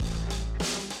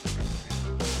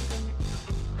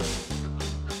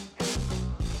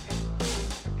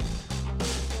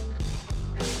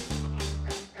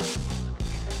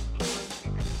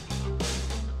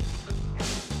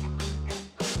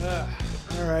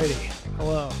Alrighty.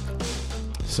 Hello.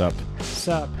 Sup,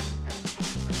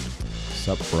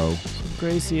 bro.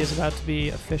 Gracie is about to be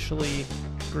officially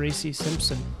Gracie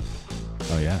Simpson.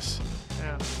 Oh, yes.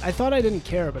 Yeah. I thought I didn't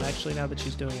care, but actually now that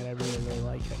she's doing it, I really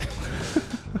like it.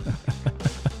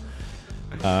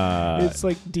 It's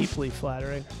like deeply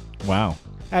flattering. Wow.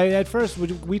 At first,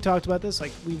 we talked about this.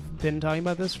 Like, we've been talking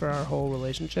about this for our whole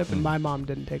relationship, and my mom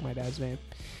didn't take my dad's name.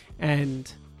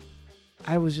 And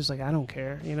I was just like, I don't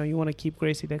care. You know, you want to keep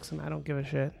Gracie Dixon? I don't give a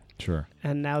shit. Sure.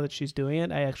 And now that she's doing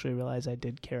it, I actually realize I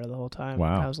did care the whole time.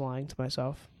 Wow. I was lying to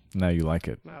myself. Now you like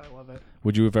it. Now I love it.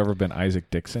 Would you have ever been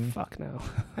Isaac Dixon? Fuck no.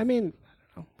 I mean,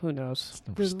 who knows?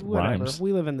 Just Whatever. rhymes.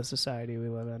 We live in the society we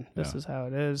live in. This Yeah. is how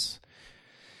it is.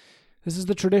 This is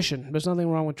the tradition. There's nothing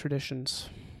wrong with traditions.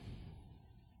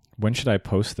 When should I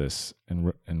post this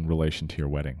in relation to your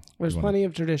wedding? There's plenty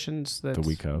of traditions that the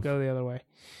week of? go the other way.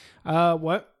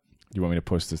 What? You want me to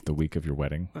post this the week of your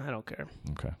wedding? I don't care.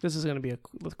 Okay. This is going to be a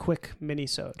quick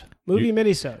mini-sode.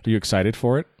 Mini-sode. Are you excited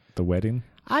for it? The wedding?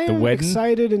 I The am wedding?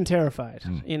 excited and terrified.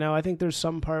 Mm. You know, I think there's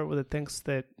some part where it thinks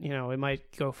that, you know, it might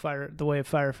go the way of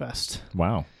Firefest.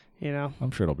 Wow. You know? I'm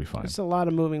sure it'll be fine. It's a lot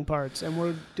of moving parts, and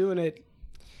we're doing it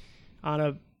on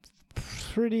a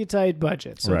pretty tight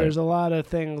budget. So Right. there's a lot of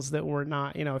things that we're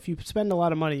not, you know, if you spend a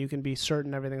lot of money, you can be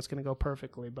certain everything's going to go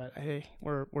perfectly. But hey,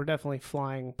 we're definitely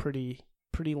flying pretty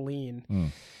lean. Mm.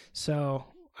 So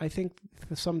I think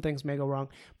some things may go wrong.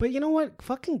 But you know what?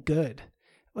 Fucking good.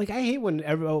 Like, I hate when you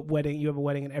have a wedding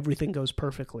and everything goes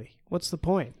perfectly. What's the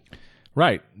point?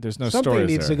 Right. There's no Something stories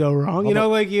needs there. to go wrong. You know,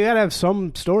 like, you got to have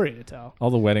some story to tell. All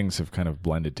the weddings have kind of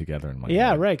blended together in my Yeah,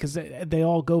 mind. right, because they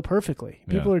all go perfectly.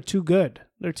 People Yeah. are too good.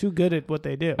 They're too good at what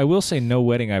they do. I will say no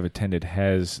wedding I've attended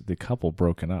has the couple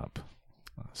broken up.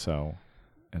 So,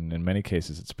 and in many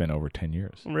cases, it's been over 10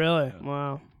 years. Really?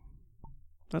 Wow.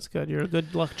 That's good. You're a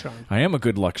good luck charm. I am a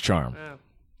good luck charm. Yeah.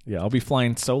 Yeah, I'll be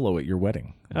flying solo at your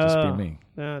wedding. It'll just be me.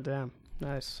 Oh, damn.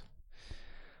 Nice.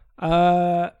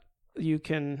 You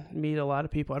can meet a lot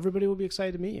of people. Everybody will be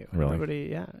excited to meet you. Really? Everybody,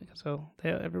 yeah. So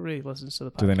everybody listens to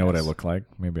the podcast. Do they know what I look like?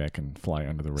 Maybe I can fly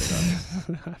under the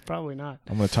radar. Probably not.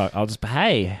 I'm going to talk. I'll just,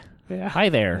 hey, Yeah. hi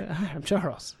there. Hi, I'm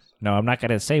Charles. No, I'm not going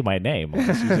to say my name. I'll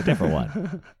just use a different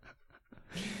one.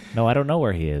 No, I don't know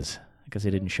where he is because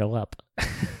he didn't show up.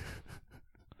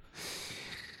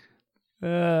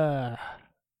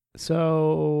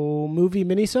 So, movie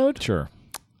minisode? Sure.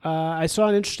 I saw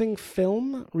an interesting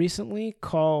film recently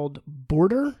called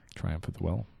Border. Triumph of the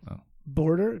Will. Oh.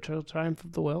 Border, Triumph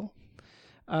of the Will.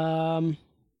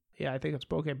 Yeah, I think it's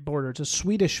okay. Border. It's a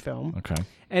Swedish film, Okay.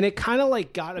 and it kind of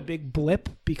like got a big blip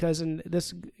because, and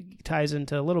this ties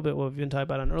into a little bit what we've been talking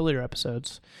about on earlier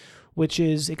episodes, which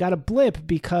is it got a blip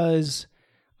because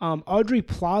Audrey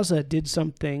Plaza did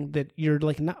something that you're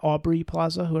like, not Aubrey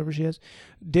Plaza, whoever she is,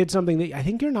 did something that I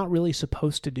think you're not really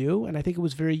supposed to do, and I think it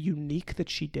was very unique that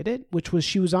she did it, which was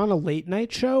she was on a late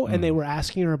night show and they were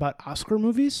asking her about Oscar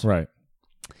movies. Right.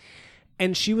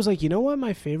 And she was like, you know what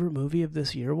my favorite movie of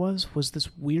this year was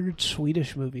this weird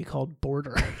Swedish movie called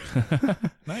Border.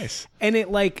 Nice. And it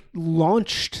like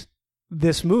launched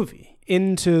this movie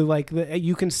into like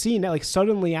you can see now, like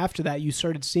suddenly after that you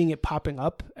started seeing it popping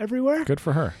up everywhere. Good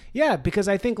for her. Yeah, because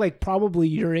I think like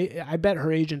probably I bet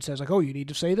her agent says like, oh, you need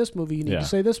to say this movie, you need to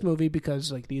say this movie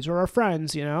because like these are our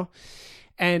friends, you know?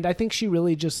 And I think she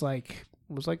really just like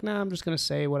was like, nah, I'm just going to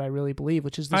say what I really believe,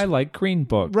 which is this. I like Green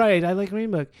Book. Right, I like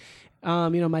Green Book. You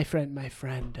know, my friend,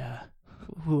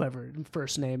 whoever,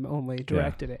 first name only,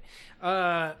 directed it.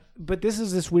 But this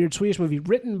is this weird Swedish movie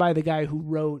written by the guy who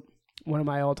wrote one of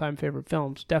my all-time favorite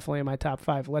films, definitely in my top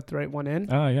 5, Let the Right One In.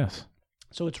 Ah, yes.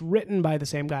 So it's written by the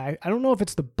same guy. I don't know if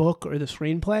it's the book or the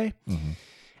screenplay,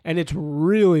 and it's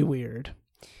really weird.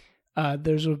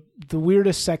 There's the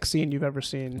weirdest sex scene you've ever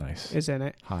seen is in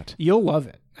it. Hot. You'll love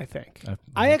it, I think.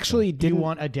 I actually Do you didn't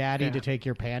want a daddy to take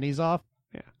your panties off?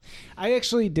 Yeah, I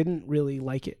actually didn't really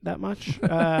like it that much.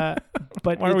 But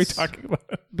Why are we talking about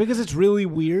it? Because it's really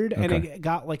weird, and Okay. it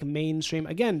got like mainstream.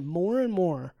 Again, more and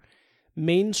more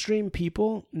mainstream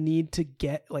people need to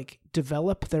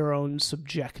develop their own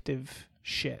subjective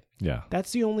shit. Yeah.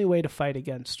 That's the only way to fight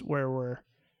against where we're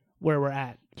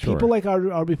at. Sure. People like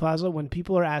Aubrey Plaza, when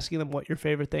people are asking them what your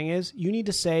favorite thing is, you need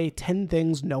to say 10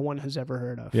 things no one has ever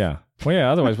heard of. Yeah. Well,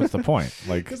 yeah. Otherwise, what's the point?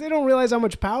 Like, Because they don't realize how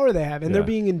much power they have, and they're Yeah.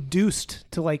 being induced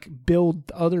to like build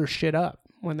other shit up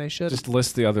when they should. just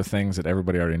list the other things that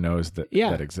everybody already knows that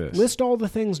exist. List all the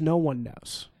things no one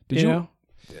knows. Did know?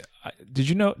 Did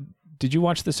you know? Did you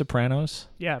watch The Sopranos?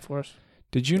 Yeah, of course.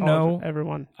 Did you All know? of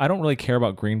everyone. I don't really care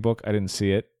about Green Book. I didn't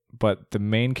see it, but the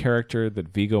main character that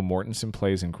Viggo Mortensen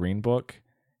plays in Green Book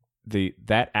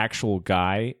that actual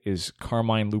guy is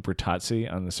Carmine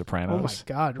Lupertazzi on The Sopranos. Oh my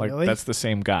God, like, really? That's the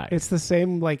same guy. It's the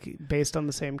same, like, based on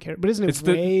the same character. But isn't it It's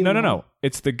way no.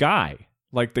 It's the guy.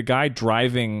 Like, the guy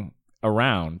driving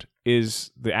around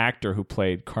is the actor who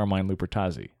played Carmine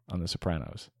Lupertazzi on The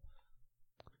Sopranos.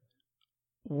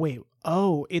 Wait,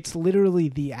 it's literally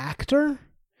the actor?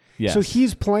 Yes. So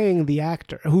he's playing the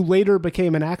actor who later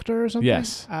became an actor or something?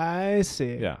 Yes. I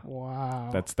see. Yeah. Wow.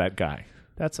 That's that guy.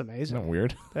 That's amazing. Isn't that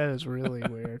weird? That is really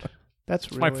weird. That's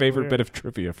It's really my favorite weird. bit of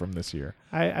trivia from this year.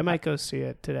 I might go see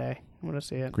it today. I'm going to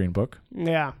see it. Green Book.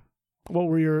 Yeah. What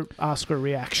were your Oscar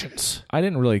reactions? I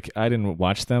didn't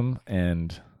watch them,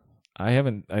 and I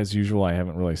haven't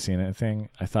really seen anything.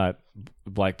 I thought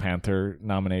Black Panther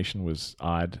nomination was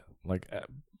odd. Like,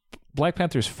 Black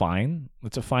Panther's fine.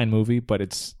 It's a fine movie, but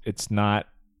it's not.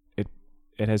 It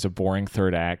has a boring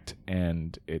third act,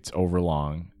 and it's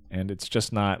overlong, and it's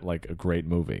just not like a great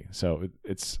movie. So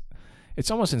it's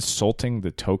almost insulting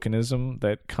the tokenism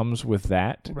that comes with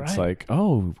that. Right. It's like,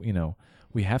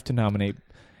 we have to nominate.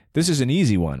 This is an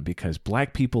easy one because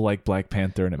black people like Black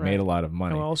Panther, and it made a lot of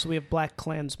money. And also, we have Black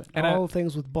Klansman. And all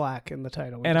things with black in the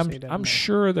title. And I'm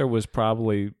sure there was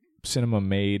probably cinema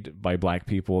made by black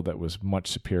people that was much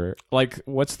superior. Like,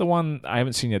 what's the one I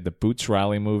haven't seen yet? The Boots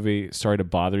Riley movie, Sorry to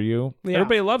Bother You. Yeah.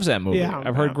 Everybody loves that movie. Yeah,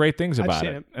 I've heard great things about seen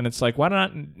it. it. And it's like, why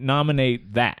not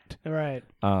nominate that? Right.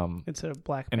 Instead of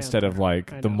Black Panther. Instead of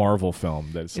like the Marvel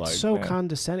film that's it's like so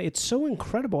condescending. It's so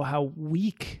incredible how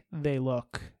weak they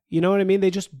look. You know what I mean?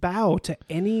 They just bow to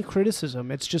any criticism.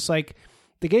 It's just like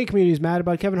the gay community is mad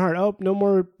about Kevin Hart. Oh, no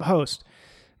more host.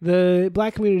 The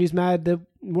black community is mad that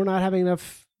we're not having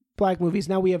enough black movies.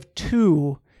 Now we have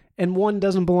 2, and 1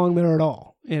 doesn't belong there at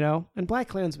all. You know? And Black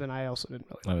Klansman, I also didn't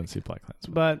really I didn't see Black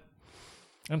Klansman. But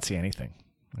I didn't see anything.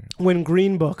 when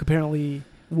Green Book apparently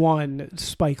won,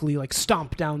 Spike Lee like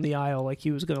stomped down the aisle like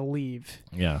he was going to leave.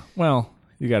 Yeah. Well,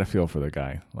 you got to feel for the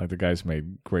guy. Like, the guy's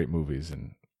made great movies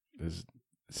and is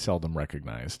seldom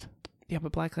recognized. Yeah,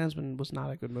 but Black Klansman was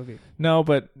not a good movie. No,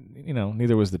 but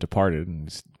neither was The Departed,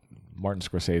 and Martin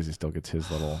Scorsese still gets his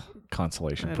little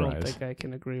consolation I prize. don't think I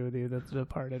can agree with you that The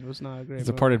Departed was not a great Is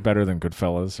movie. Departed better than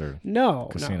Goodfellas or No,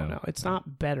 Casino? no. It's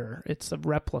not better. It's a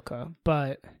replica,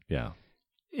 but Yeah.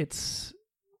 it's...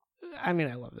 I mean,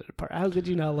 I love The Departed. How could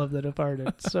you not love The Departed?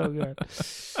 It's so good.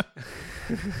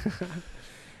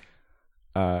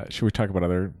 Should we talk about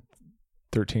other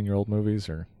 13-year-old movies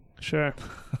or Sure.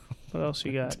 What else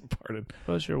you got? Departed?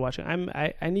 What else you're watching?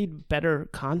 I need better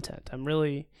content. I'm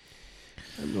really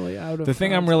out of The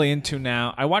thing I'm really into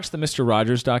now, I watched the Mr.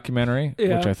 Rogers documentary,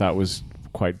 Yeah. which I thought was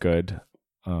quite good.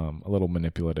 A little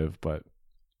manipulative, but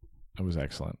it was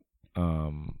excellent.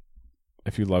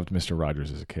 If you loved Mr.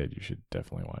 Rogers as a kid, you should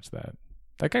definitely watch that.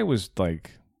 That guy was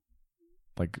like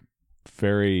a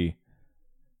very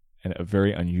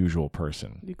unusual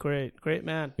person. Great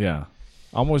man. Yeah.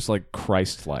 Almost like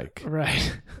Christ-like.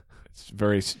 Right. It's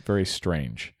very, very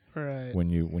strange Right. when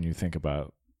you think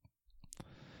about.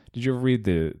 Did you ever read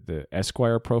the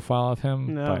Esquire profile of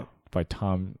him? No. By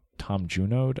Tom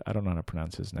Junod? I don't know how to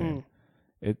pronounce his name.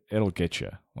 It'll get you.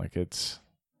 Like,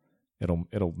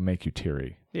 it'll make you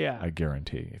teary. Yeah. I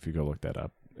guarantee if you go look that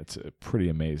up. It's a pretty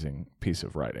amazing piece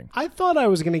of writing. I thought I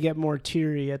was going to get more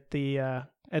teary at the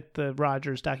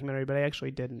Rogers documentary, but I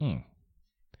actually didn't.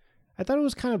 I thought it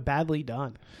was kind of badly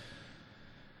done.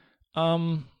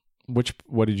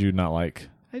 What did you not like?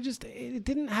 It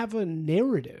didn't have a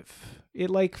narrative. It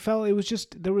was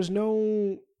just, there was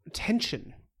no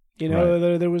tension. You know,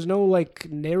 Right. there was no like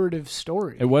narrative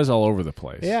story. It was all over the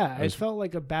place. Yeah, It was- it felt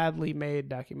like a badly made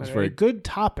documentary. very- A good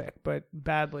topic, but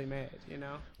badly made, you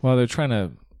know? Well, they're trying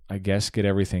to, I guess, get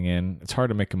everything in. It's hard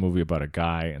to make a movie about a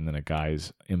guy and then a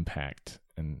guy's impact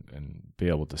and be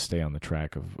able to stay on the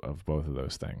track of both of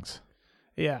those things.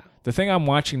 Yeah. The thing I'm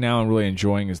watching now and really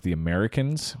enjoying is The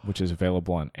Americans, which is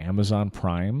available on Amazon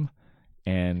Prime,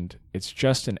 and it's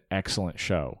just an excellent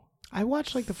show. I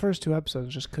watched like the first 2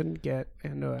 episodes, just couldn't get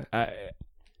into it. I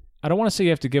don't want to say you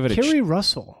have to give it Kerry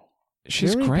Russell.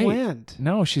 She's very great. bland.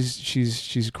 No,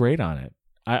 she's great on it.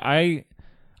 I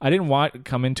didn't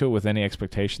come into it with any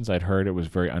expectations. I'd heard it was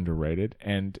very underrated,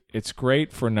 and it's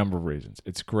great for a number of reasons.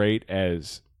 It's great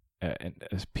as a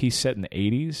piece set in the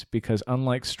 80s because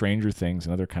unlike Stranger Things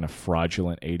and other kind of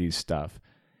fraudulent 80s stuff,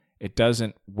 it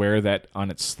doesn't wear that on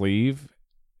its sleeve.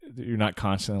 You're not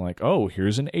constantly like, oh,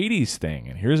 here's an 80s thing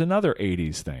and here's another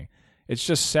 80s thing. It's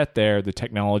just set there. The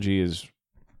technology is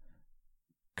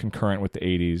concurrent with the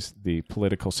 80s. The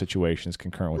political situation is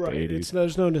concurrent with the 80s.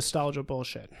 There's no nostalgia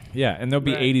bullshit. Yeah, and there'll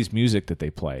be Right. 80s music that they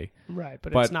play. Right,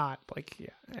 but But- it's not like,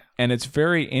 yeah. And it's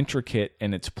very intricate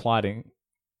in its plotting.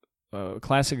 a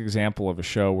classic example of a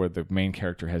show where the main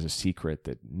character has a secret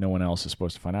that no one else is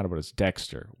supposed to find out about is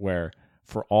Dexter, where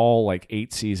for all like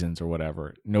 8 seasons or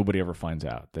whatever, nobody ever finds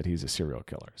out that he's a serial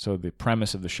killer. So the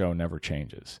premise of the show never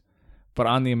changes. But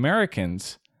on The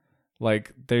Americans,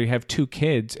 like they have 2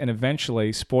 kids, and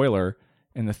eventually, spoiler,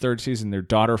 in the 3rd season, their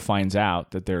daughter finds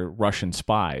out that they're Russian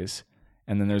spies.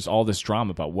 And then there's all this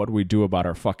drama about what do we do about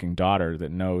our fucking daughter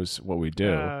that knows what we do.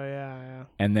 Oh, yeah.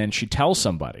 And then she tells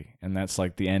somebody, and that's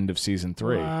like the end of season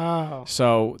 3. Wow.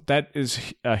 So that is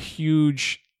a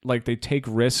huge, like they take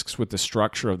risks with the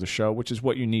structure of the show, which is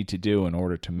what you need to do in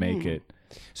order to make it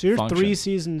So you're function. 3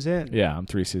 seasons in. Yeah, I'm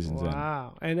 3 seasons in.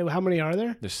 Wow. And how many are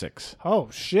there? There's 6. Oh,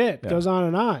 shit. Yeah. Goes on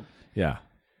and on. Yeah.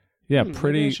 Yeah, Maybe I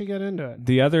pretty. should get into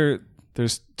it.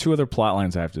 There's 2 other plot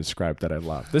lines I have to describe that I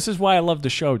love. This is why I love the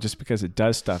show, just because it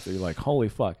does stuff that you're like, holy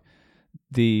fuck.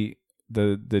 The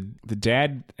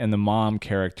dad and the mom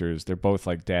characters, they're both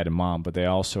like dad and mom, but they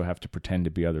also have to pretend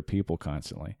to be other people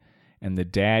constantly. And the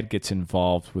dad gets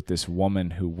involved with this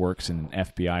woman who works in an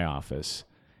FBI office,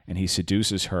 and he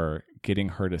seduces her, getting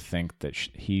her to think that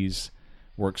he's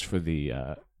works for the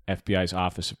FBI's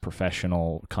Office of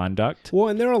Professional Conduct. Well,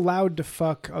 and they're allowed to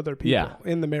fuck other people Yeah.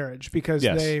 in the marriage because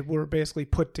Yes. they were basically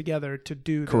put together to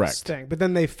do this Correct. thing. But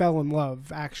then they fell in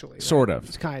love, actually. Right? Sort of.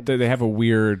 It's kind They have a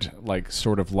weird, like,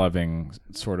 sort of loving,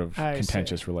 sort of I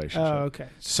contentious see. relationship. Oh, okay.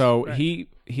 So Right.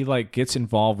 he like gets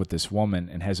involved with this woman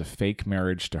and has a fake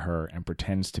marriage to her and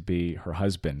pretends to be her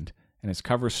husband. And his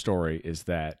cover story is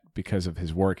that because of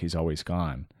his work, he's always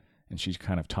gone, and she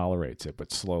kind of tolerates it,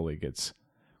 but slowly gets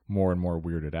more and more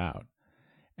weirded out.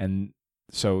 And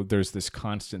so there's this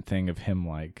constant thing of him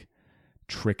like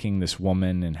tricking this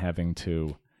woman and having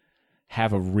to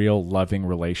have a real loving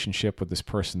relationship with this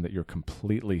person that you're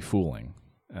completely fooling,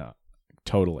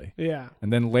 totally. Yeah.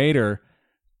 And then later,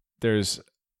 there's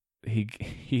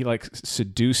he like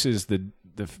seduces the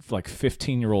like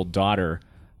 15-year-old daughter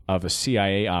of a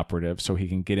CIA operative so he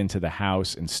can get into the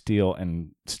house and steal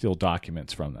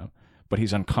documents from them. But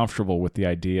he's uncomfortable with the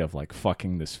idea of like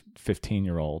fucking this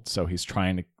 15-year-old, so he's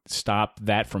trying to stop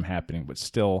that from happening, but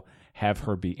still have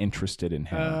her be interested in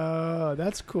him. Oh,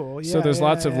 that's cool. Yeah, So there's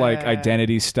lots of like yeah.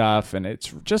 identity stuff, and it's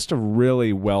just a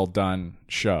really well done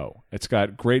show. It's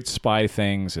got great spy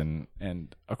things, and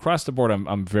across the board,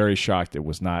 I'm very shocked it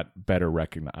was not better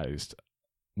recognized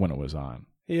when it was on.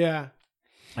 Yeah.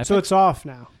 I So think- it's off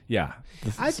now. yeah.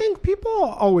 I think people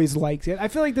always liked it. I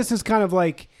feel like this is kind of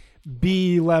like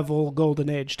B-level golden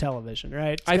age television,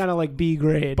 right? It's kind of like B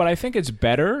grade. But I think it's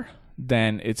better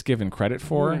than it's given credit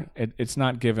for. Right. It's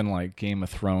not given like Game of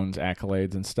Thrones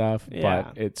accolades and stuff, Yeah.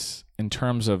 but it's in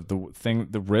terms of the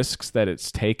risks that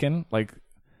it's taken. Like,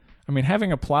 I mean,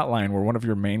 having a plot line where one of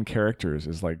your main characters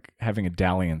is like having a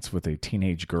dalliance with a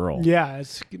teenage girl. yeah,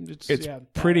 it's yeah,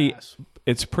 pretty. badass.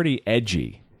 It's pretty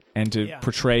edgy, and to Yeah.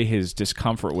 portray his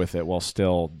discomfort with it while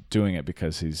still doing it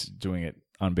because he's doing it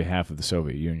on behalf of the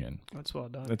Soviet Union. That's well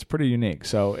done. It's pretty unique.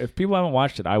 So if people haven't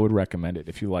watched it, I would recommend it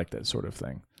if you like that sort of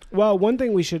thing. Well, one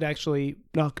thing we should actually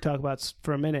not talk about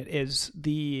for a minute is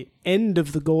the end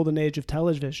of the golden age of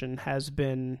television has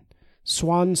been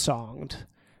swan-songed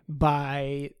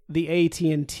by the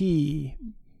AT&T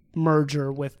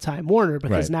merger with Time Warner,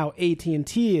 because Right. now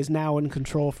AT&T is now in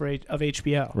control of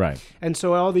HBO. Right. And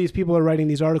so all these people are writing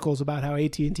these articles about how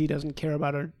AT&T doesn't care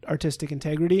about artistic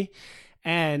integrity,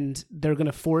 and they're going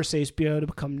to force HBO to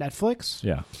become Netflix.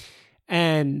 Yeah.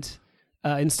 And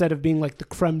instead of being like the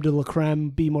creme de la creme,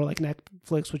 be more like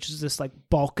Netflix, which is this like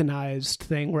balkanized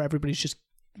thing where everybody's just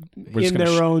We're just in gonna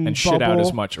their own and bubble. shit out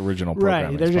as much original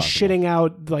programming. Right, they're as just possible. shitting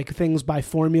out like things by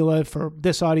formula for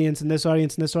this audience and this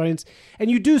audience and this audience, and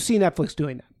you do see Netflix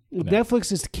doing that.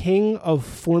 Netflix is king of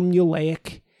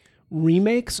formulaic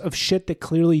remakes of shit that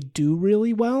clearly do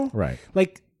really well, Right.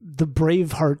 like the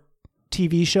Braveheart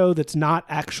TV show that's not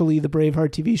actually the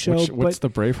Braveheart TV show. What's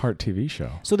but the Braveheart TV show?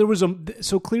 so there was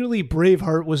so clearly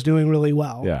Braveheart was doing really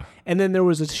well. Yeah. And then there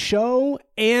was a show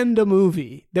and a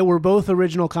movie that were both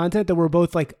original content that were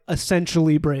both like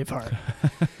essentially Braveheart.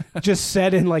 Just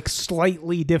set in like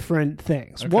slightly different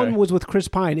things. Okay. One was with Chris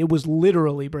Pine. It was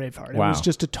literally Braveheart. Wow. It was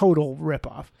just a total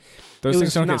ripoff. Those It things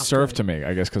was don't get not served good. to me,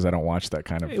 I guess, because I don't watch that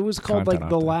kind of. It was called like content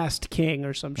The often. Last King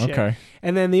or some shit. Okay.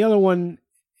 And then the other one,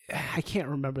 I can't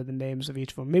remember the names of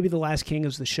each of them. Maybe The Last King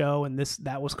is the show, and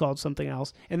that was called something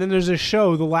else. And then there's a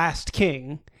show, The Last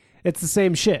King. It's the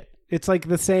same shit. It's like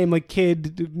the same like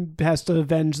kid has to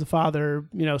avenge the father,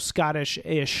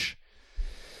 Scottish-ish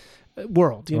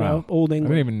world, Wow. Old I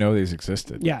England. didn't even know these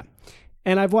existed. Yeah.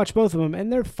 And I've watched both of them,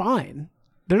 and they're fine.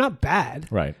 They're not bad,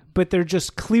 Right. but they're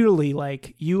just clearly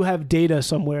like you have data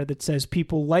somewhere that says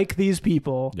people like these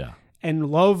people, Yeah. and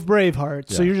love Braveheart,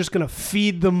 so Yeah. you're just going to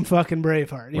feed them fucking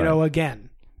Braveheart, you know, again.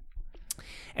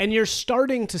 And you're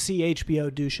starting to see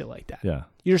HBO do shit like that. Yeah.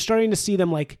 You're starting to see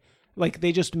them like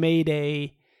they just made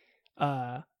a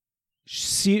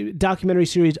documentary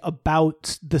series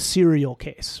about the Serial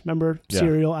case. Remember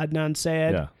Serial, Adnan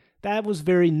Syed? Yeah. That was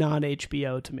very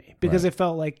non-HBO to me because it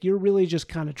felt like you're really just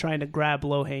kind of trying to grab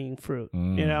low-hanging fruit,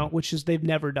 you know, which is they've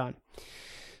never done.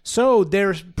 So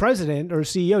their president or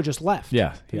CEO just left.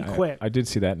 Yeah. He Yeah. quit. I did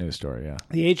see that news story. Yeah.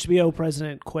 The HBO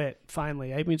president quit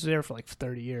finally. I mean, he was there for like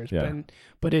 30 years. Yeah.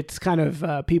 But it's kind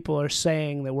of people are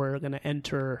saying that we're going to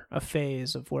enter a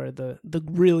phase of where the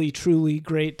really, truly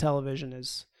great television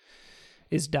is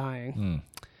dying.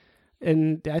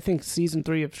 And I think season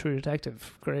 3 of True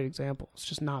Detective, great example. It's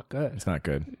just not good. It's not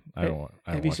good. I don't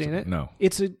Have you seen it? No.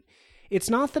 It's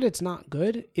not that it's not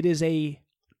good. It is a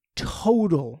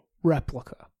total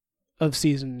replica of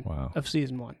season 1.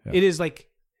 Yeah. It is like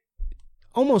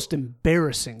almost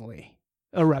embarrassingly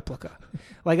a replica.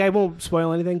 Like I won't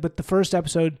spoil anything, but the first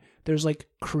episode there's like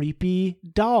creepy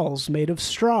dolls made of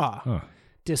straw. Huh.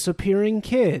 Disappearing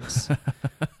kids,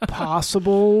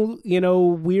 possible,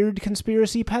 weird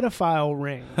conspiracy pedophile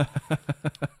ring.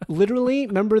 Literally,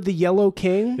 remember the Yellow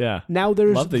King? Yeah. Now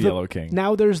there's Love the Yellow King.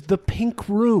 Now there's the Pink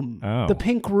Room. Oh. The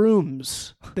Pink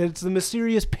Rooms. It's the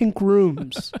mysterious Pink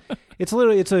Rooms. It's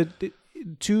literally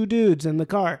 2 dudes in the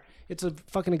car. It's a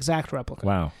fucking exact replica.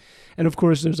 Wow. And of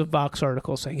course, there's a Vox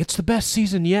article saying it's the best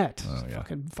season yet. Oh, yeah.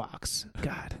 Fucking Vox.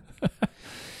 God.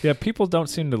 Yeah, people don't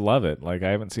seem to love it. Like, I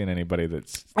haven't seen anybody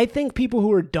that's... I think people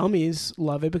who are dummies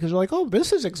love it because they're like, oh,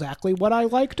 this is exactly what I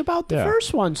liked about the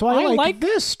first one. So I like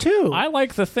this, too. I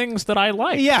like the things that I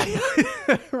like. Yeah.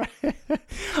 Right.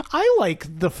 I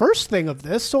like the first thing of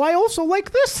this, so I also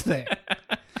like this thing.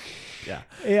 Yeah.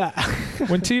 Yeah.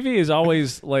 When TV is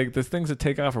always, like, the things that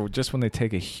take off are just when they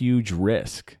take a huge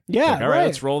risk. Yeah, It's like, all right, right.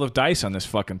 let's roll the dice on this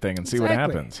fucking thing and see what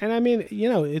happens. And I mean,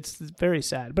 it's very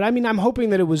sad. But I mean, I'm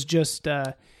hoping that it was just...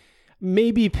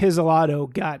 maybe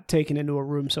Pizzolatto got taken into a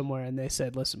room somewhere and they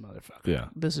said, listen, motherfucker, Yeah.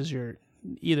 this is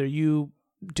either you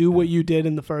do what you did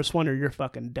in the first one or you're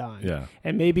fucking done. Yeah.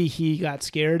 And maybe he got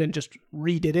scared and just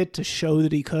redid it to show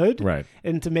that he could. Right.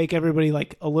 And to make everybody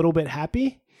like a little bit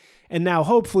happy. And now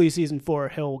hopefully season 4,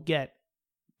 he'll get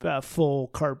full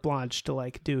carte blanche to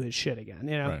like do his shit again,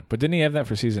 Right. But didn't he have that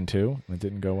for season 2? It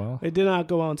didn't go well? It did not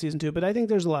go well in season 2, but I think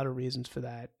there's a lot of reasons for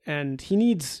that. And he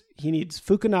needs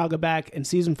Fukunaga back, and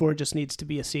season 4 just needs to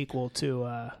be a sequel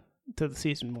to the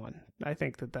season 1. I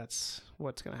think that's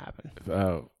what's going to happen.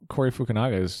 Corey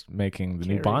Fukunaga is making the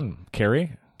new Carrie. Bond.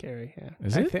 Carrie? Carrie, yeah.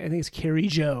 Is I it? think it's Carrie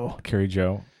Joe. Carrie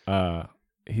Joe.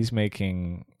 He's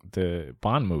making the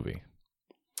Bond movie.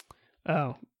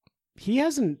 Oh, he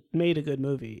hasn't made a good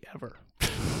movie ever.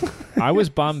 I was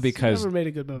bummed He's because never made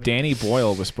a good movie. Danny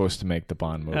Boyle was supposed to make the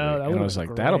Bond movie. Oh, that and I would've was been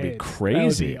like, that'll be great.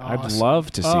 crazy. That would be I'd awesome.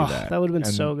 love to see Oh, that. that would've been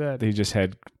And so good. They just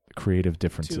had creative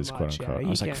differences, Too quote much, unquote. yeah, I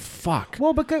was you like, can't- fuck.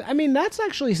 Well, because I mean that's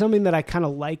actually something that I kind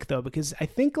of like though, because I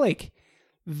think like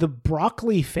the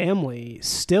Broccoli family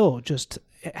still just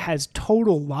has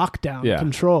total lockdown Yeah.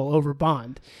 control over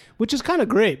Bond, which is kind of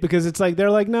great because it's like they're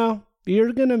like, no,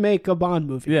 you're gonna make a Bond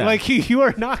movie. Yeah. Like you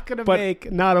are not gonna But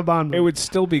make not a Bond movie. It would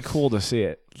still be cool to see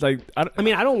it. Like, I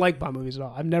mean, I don't like Bond movies at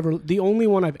all. The only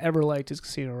one I've ever liked is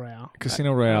Casino Royale. Casino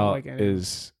I don't Royale like any of them.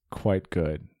 is quite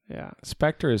good. Yeah.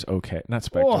 Spectre is okay. Not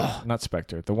Spectre. Oh. Not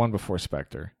Spectre. The one before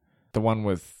Spectre. The one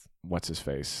with what's his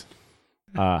face?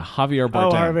 Javier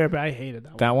Bardem. Oh, Harvey, but I hated that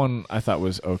one. That one I thought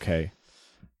was okay.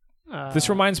 This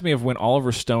reminds me of when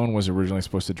Oliver Stone was originally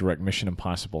supposed to direct Mission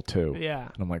Impossible 2. Yeah.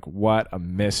 And I'm like, what a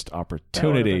missed That would've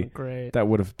opportunity. been great. That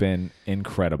would have been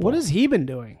incredible. What has he been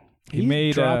doing? He He's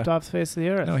made, dropped off the face of the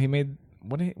earth. No, he made...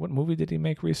 What movie did he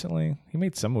make recently? He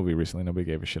made some movie recently nobody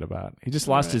gave a shit about. He just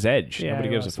lost Right. his edge. Yeah, Nobody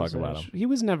he gives a lost fuck his about edge. him. He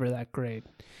was never that great,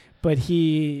 but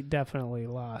he definitely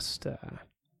lost.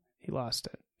 He lost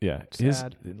it. Yeah, his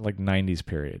Sad. like 90s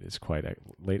period is quite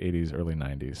late 80s, early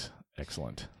 90s.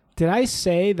 Excellent. Did I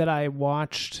say that I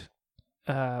watched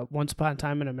Once Upon a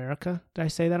Time in America? Did I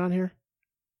say that on here?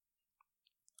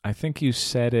 I think you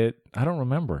said it. I don't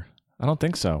remember. I don't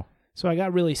think so. So I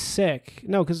got really sick.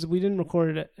 No, because we didn't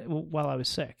record it while I was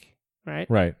sick, right?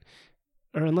 Right.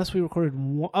 Or unless we recorded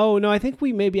one. Oh, no, I think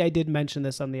I did mention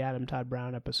this on the Adam Todd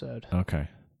Brown episode. Okay.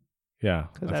 Yeah.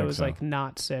 Because I think was so. like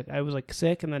not sick. I was like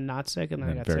sick and then not sick and then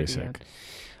I got very sick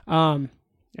again.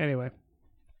 Anyway,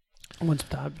 Once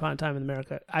Upon a Time in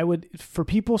America. I would, for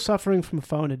people suffering from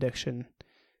phone addiction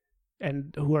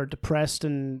and who are depressed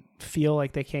and feel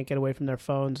like they can't get away from their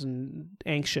phones and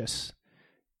anxious,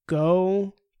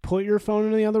 go put your phone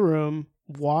in the other room,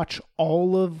 watch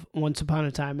all of Once Upon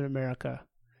a Time in America.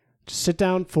 Just sit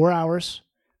down 4 hours,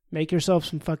 make yourself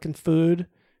some fucking food.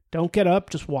 Don't get up,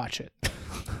 just watch it.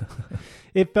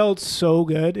 It felt so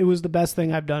good. It was the best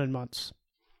thing I've done in months.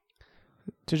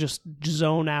 To just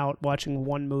zone out watching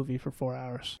one movie for 4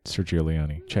 hours. Sergio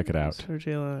Leone. Check it out.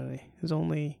 Sergio Leone, his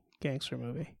only gangster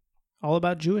movie. All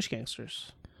about Jewish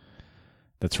gangsters.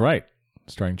 That's right.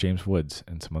 Starring James Woods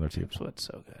and some other people. So it's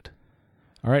so good.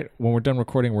 All right. When we're done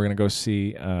recording, we're going to go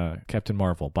see Captain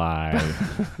Marvel. Bye.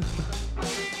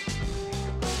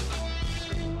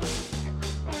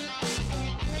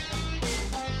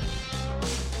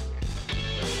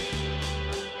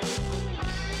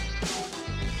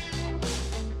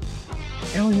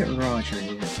 Elliot Roger.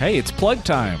 Hey, it's plug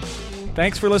time.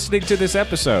 Thanks for listening to this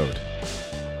episode.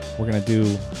 We're going to do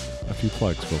a few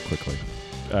plugs real quickly.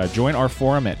 Join our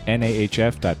forum at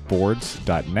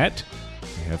nahf.boards.net.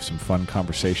 We have some fun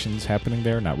conversations happening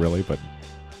there. Not really, but,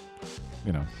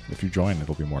 if you join,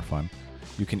 it'll be more fun.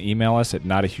 You can email us at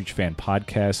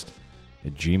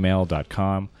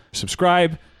notahugefanpodcast@gmail.com.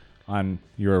 Subscribe on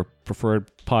your preferred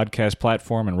podcast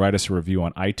platform and write us a review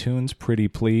on iTunes. Pretty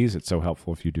please. It's so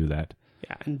helpful if you do that.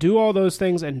 Yeah, and do all those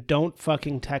things and don't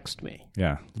fucking text me.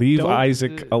 Yeah. Leave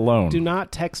Isaac alone. Do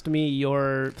not text me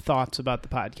your thoughts about the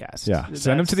podcast. Yeah.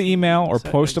 Send them to the email or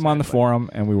post them on the forum,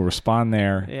 and we will respond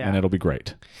there, and it'll be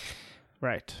great.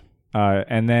 Right.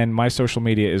 And then my social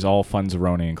media is all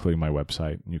Funzaroni, including my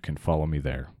website. You can follow me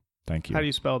there. Thank you. How do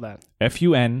you spell that?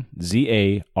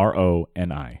 Funzaroni.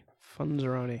 Funzaroni.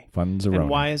 Funzaroni. And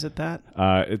why is it that?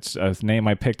 It's a name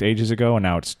I picked ages ago, and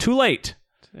now it's too late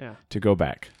to go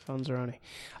back. Funzaroni.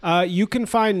 You can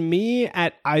find me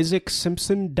at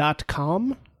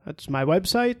isaacsimpson.com. That's my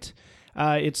website.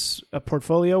 It's a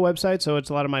portfolio website, so it's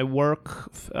a lot of my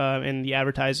work in the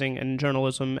advertising and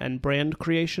journalism and brand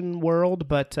creation world,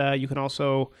 but you can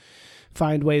also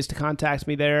find ways to contact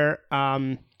me there.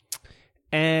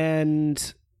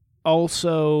 And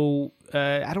also,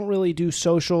 I don't really do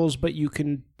socials, but you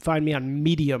can find me on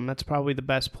Medium. That's probably the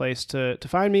best place to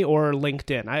find me, or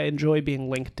LinkedIn. I enjoy being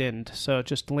LinkedIn'd, so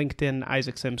just LinkedIn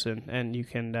Isaac Simpson, and you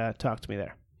can talk to me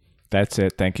there. That's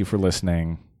it. Thank you for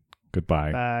listening.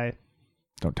 Goodbye. Bye.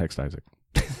 Don't text Isaac.